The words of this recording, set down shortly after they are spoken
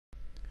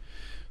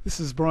This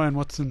is Brian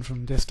Watson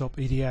from Desktop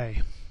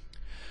EDA.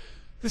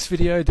 This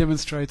video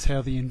demonstrates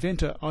how the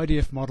Inventor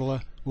IDF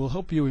Modeler will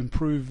help you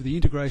improve the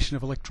integration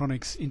of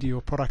electronics into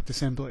your product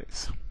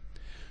assemblies.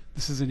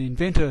 This is an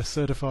Inventor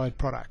certified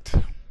product.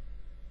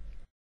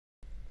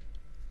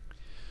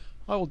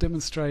 I will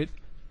demonstrate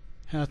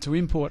how to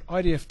import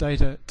IDF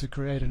data to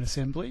create an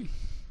assembly.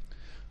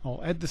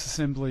 I'll add this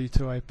assembly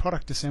to a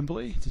product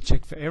assembly to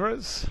check for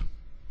errors.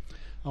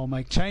 I'll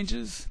make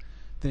changes,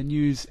 then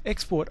use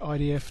Export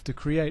IDF to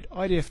create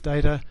IDF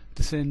data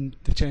to send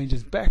the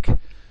changes back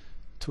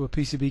to a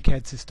PCB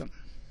CAD system.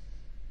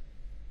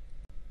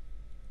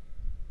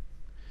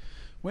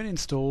 When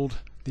installed,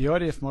 the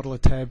IDF Modeler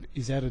tab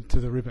is added to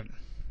the ribbon.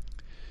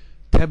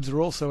 Tabs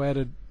are also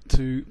added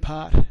to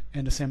Part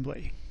and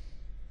Assembly.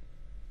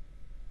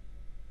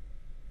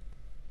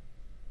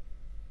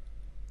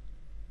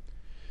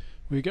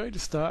 We're going to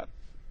start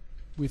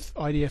with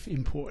IDF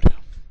import.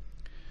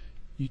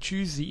 You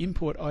choose the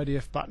Import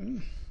IDF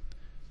button.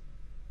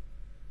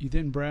 You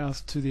then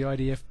browse to the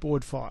IDF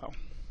board file.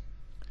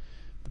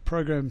 The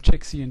program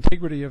checks the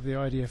integrity of the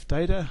IDF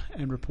data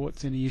and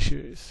reports any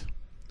issues.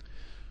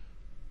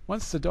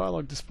 Once the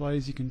dialog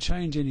displays, you can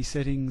change any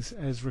settings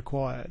as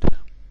required.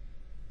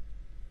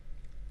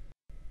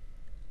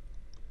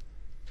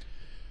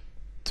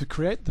 To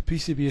create the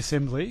PCB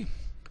assembly,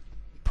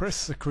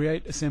 press the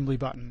Create Assembly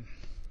button.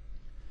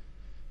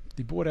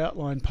 The board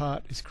outline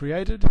part is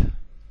created,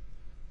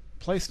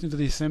 placed into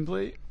the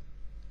assembly,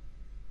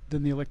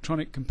 then the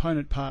electronic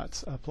component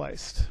parts are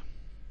placed.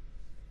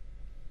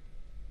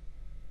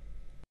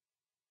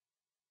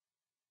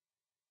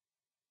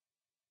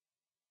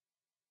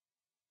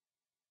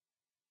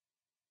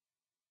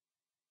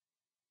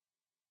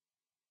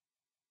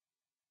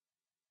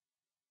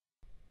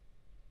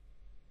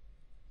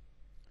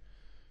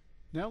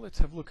 Now let's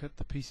have a look at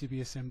the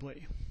PCB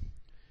assembly.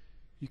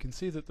 You can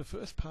see that the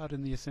first part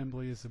in the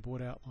assembly is the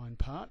board outline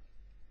part,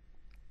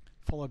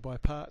 followed by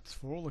parts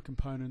for all the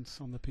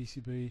components on the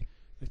PCB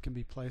that can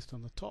be placed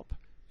on the top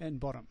and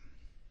bottom.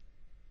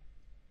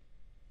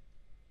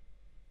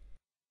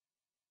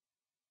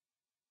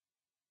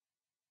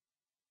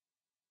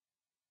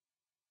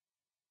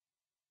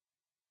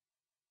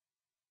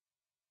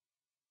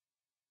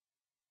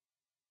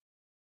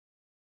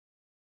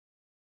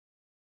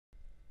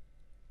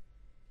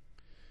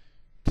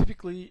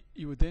 Typically,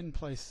 you would then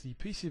place the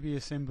PCB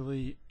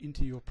assembly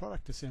into your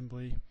product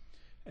assembly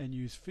and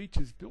use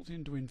features built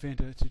into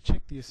Inventor to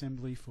check the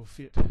assembly for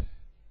fit.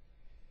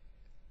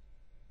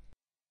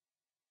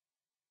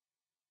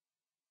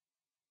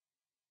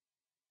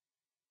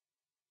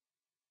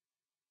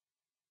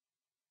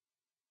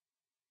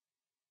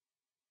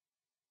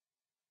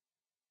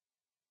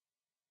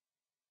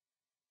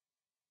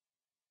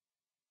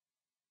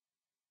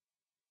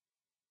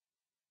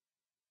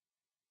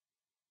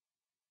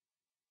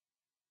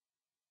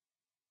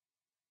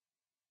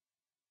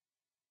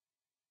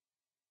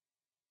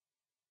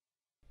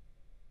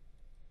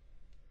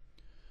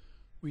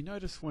 We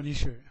notice one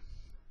issue.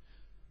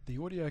 The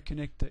audio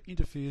connector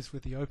interferes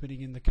with the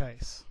opening in the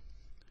case.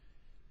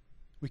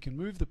 We can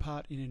move the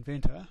part in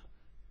Inventor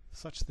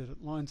such that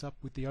it lines up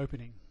with the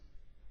opening.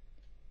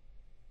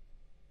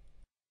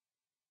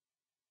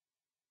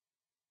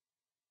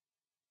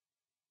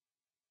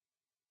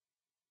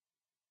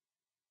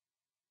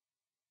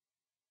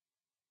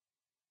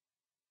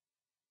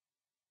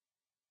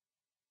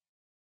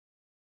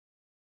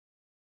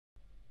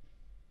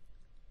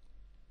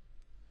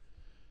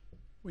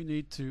 We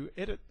need to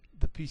edit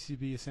the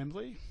PCB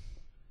assembly,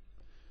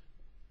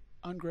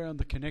 unground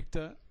the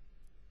connector,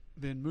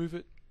 then move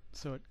it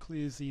so it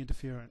clears the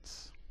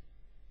interference.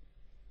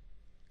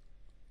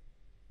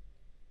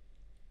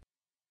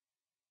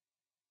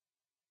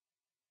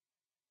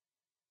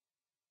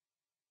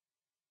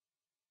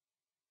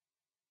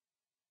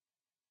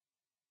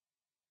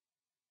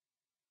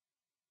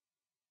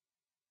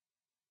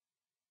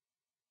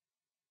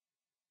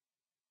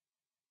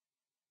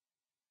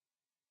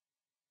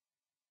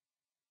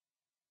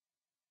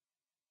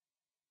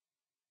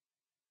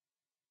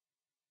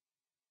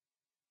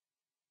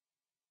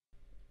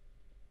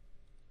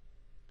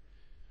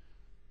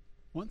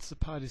 Once the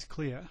part is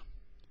clear,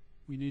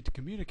 we need to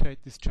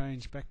communicate this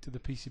change back to the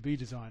PCB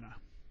designer.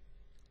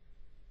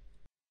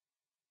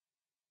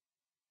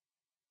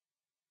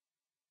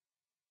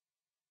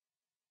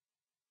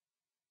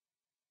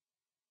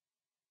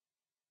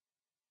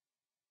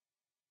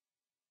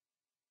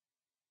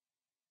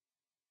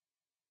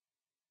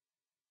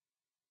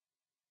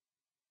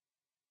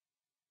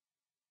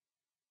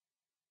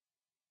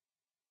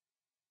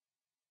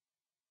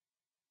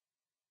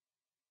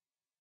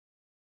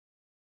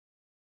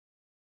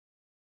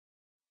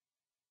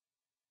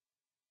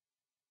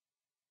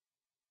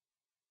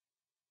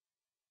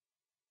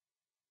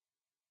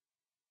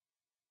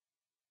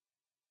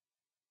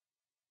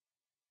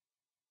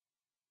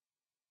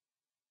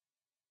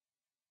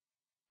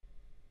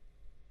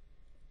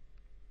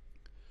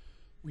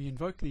 We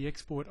invoke the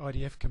Export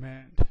IDF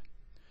command.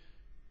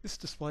 This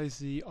displays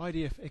the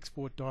IDF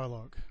export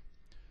dialog.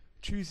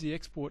 Choose the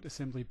Export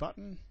Assembly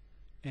button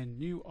and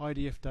new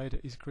IDF data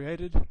is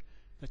created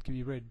that can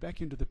be read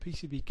back into the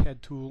PCB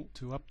CAD tool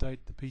to update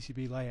the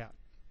PCB layout.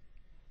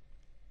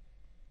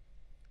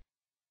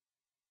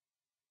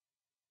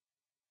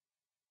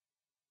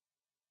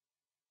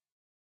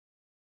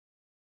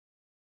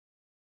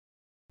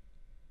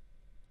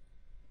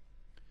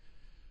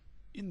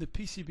 In the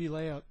PCB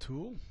layout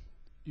tool,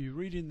 you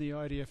read in the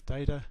IDF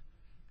data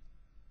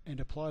and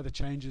apply the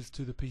changes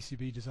to the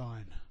PCB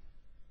design.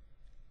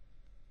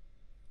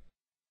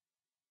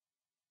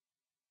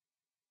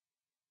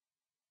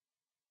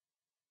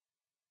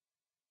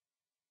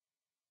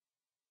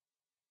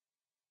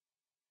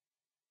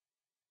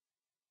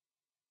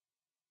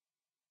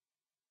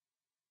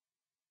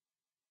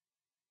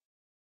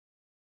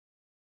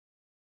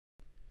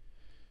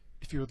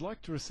 If you would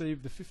like to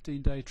receive the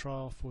 15-day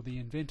trial for the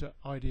Inventor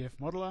IDF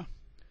Modeler,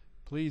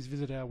 please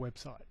visit our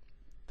website.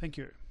 Thank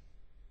you.